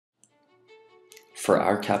For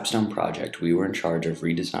our capstone project, we were in charge of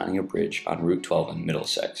redesigning a bridge on Route 12 in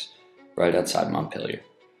Middlesex, right outside Montpelier.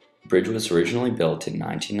 The bridge was originally built in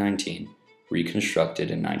 1919,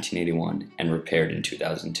 reconstructed in 1981, and repaired in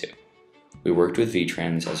 2002. We worked with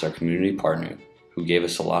VTrans as our community partner, who gave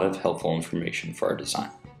us a lot of helpful information for our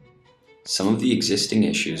design. Some of the existing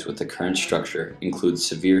issues with the current structure include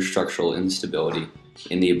severe structural instability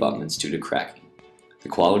in the abutments due to cracking. The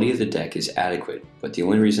quality of the deck is adequate, but the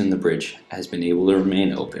only reason the bridge has been able to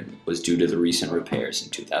remain open was due to the recent repairs in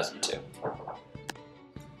 2002.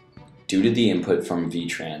 Due to the input from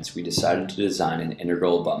VTrans, we decided to design an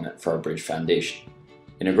integral abutment for our bridge foundation.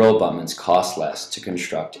 Integral abutments cost less to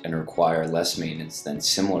construct and require less maintenance than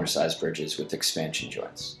similar-sized bridges with expansion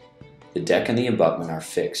joints. The deck and the abutment are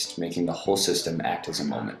fixed, making the whole system act as a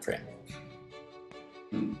moment frame.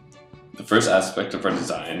 The first aspect of our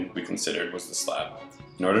design we considered was the slab.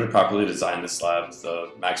 In order to properly design the slab,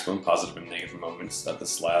 the maximum positive and negative moments that the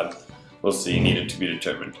slab will see needed to be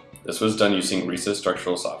determined. This was done using RISA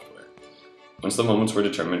structural software. Once the moments were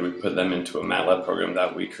determined, we put them into a MATLAB program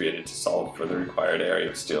that we created to solve for the required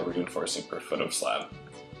area of steel reinforcing per foot of slab.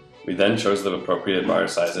 We then chose the appropriate bar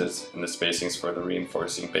sizes and the spacings for the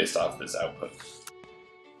reinforcing based off this output.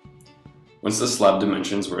 Once the slab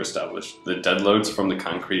dimensions were established, the dead loads from the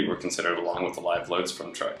concrete were considered along with the live loads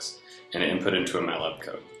from trucks and input into a MATLAB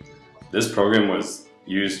code. This program was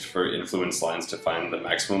used for influence lines to find the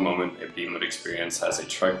maximum moment a beam would experience as a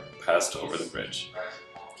truck passed over the bridge.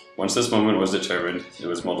 Once this moment was determined, it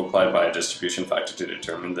was multiplied by a distribution factor to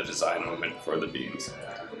determine the design moment for the beams.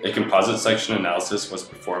 A composite section analysis was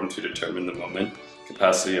performed to determine the moment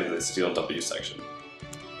capacity of the steel W section.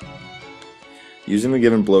 Using the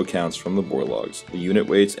given blow counts from the bore logs, the unit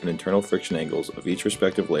weights and internal friction angles of each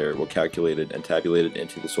respective layer were calculated and tabulated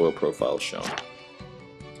into the soil profiles shown.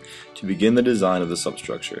 To begin the design of the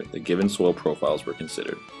substructure, the given soil profiles were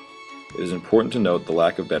considered. It is important to note the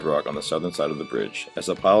lack of bedrock on the southern side of the bridge, as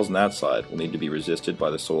the piles on that side will need to be resisted by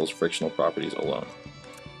the soil's frictional properties alone.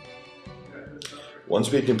 Once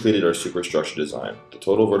we had completed our superstructure design, the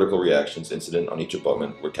total vertical reactions incident on each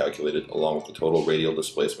abutment were calculated along with the total radial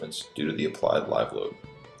displacements due to the applied live load.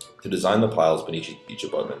 To design the piles beneath each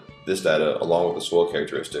abutment, this data, along with the soil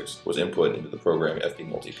characteristics, was input into the program FB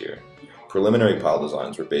Multipier. Preliminary pile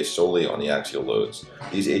designs were based solely on the axial loads.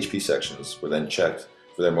 These HP sections were then checked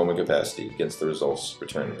for their moment capacity against the results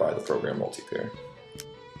returned by the program Multipier.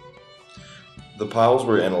 The piles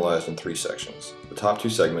were analyzed in three sections. The top two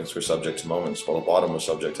segments were subject to moments, while the bottom was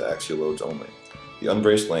subject to axial loads only. The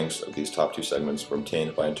unbraced lengths of these top two segments were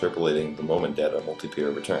obtained by interpolating the moment data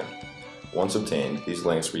Multipier returned. Once obtained, these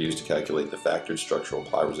lengths were used to calculate the factored structural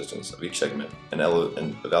ply resistance of each segment and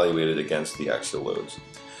evaluated against the axial loads.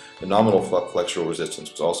 The nominal flexural resistance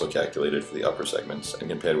was also calculated for the upper segments and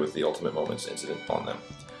compared with the ultimate moments incident on them.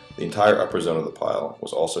 The entire upper zone of the pile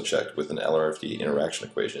was also checked with an LRFD interaction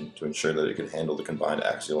equation to ensure that it could handle the combined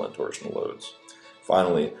axial and torsional loads.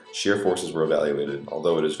 Finally, shear forces were evaluated,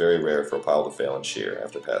 although it is very rare for a pile to fail in shear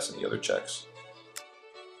after passing the other checks.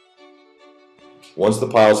 Once the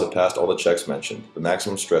piles have passed all the checks mentioned, the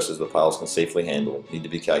maximum stresses the piles can safely handle need to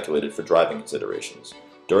be calculated for driving considerations.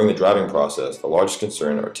 During the driving process, the largest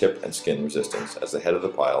concern are tip and skin resistance, as the head of the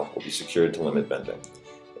pile will be secured to limit bending.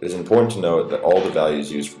 It is important to note that all the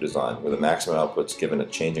values used for design were the maximum outputs given at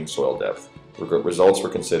changing soil depth. Results were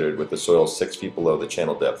considered with the soil 6 feet below the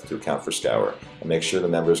channel depth to account for scour and make sure the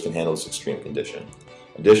members can handle this extreme condition.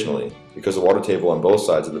 Additionally, because the water table on both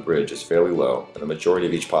sides of the bridge is fairly low and the majority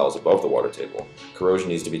of each pile is above the water table, corrosion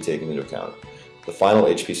needs to be taken into account. The final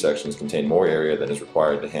HP sections contain more area than is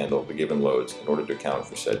required to handle the given loads in order to account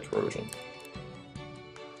for said corrosion.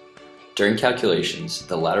 During calculations,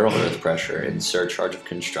 the lateral earth pressure and surcharge of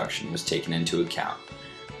construction was taken into account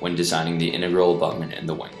when designing the integral abutment and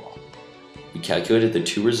the wing wall. We calculated the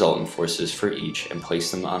two resultant forces for each and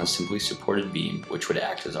placed them on a simply supported beam which would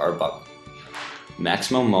act as our abutment.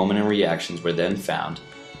 Maximum moment and reactions were then found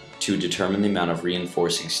to determine the amount of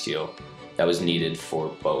reinforcing steel that was needed for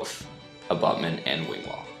both abutment and wing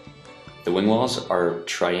wall. The wing walls are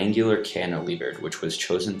triangular cantilevered, which was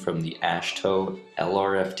chosen from the AASHTO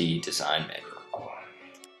LRFD design manual.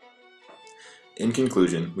 In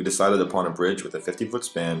conclusion, we decided upon a bridge with a 50-foot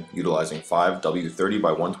span utilizing 5 W30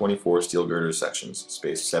 by 124 steel girder sections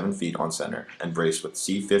spaced 7 feet on center and braced with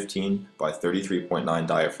C15 by 33.9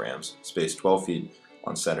 diaphragms spaced 12 feet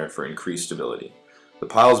on center for increased stability. The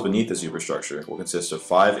piles beneath the superstructure will consist of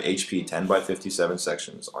 5 HP 10 by 57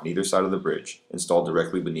 sections on either side of the bridge, installed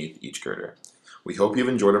directly beneath each girder. We hope you've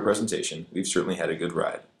enjoyed our presentation. We've certainly had a good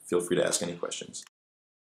ride. Feel free to ask any questions.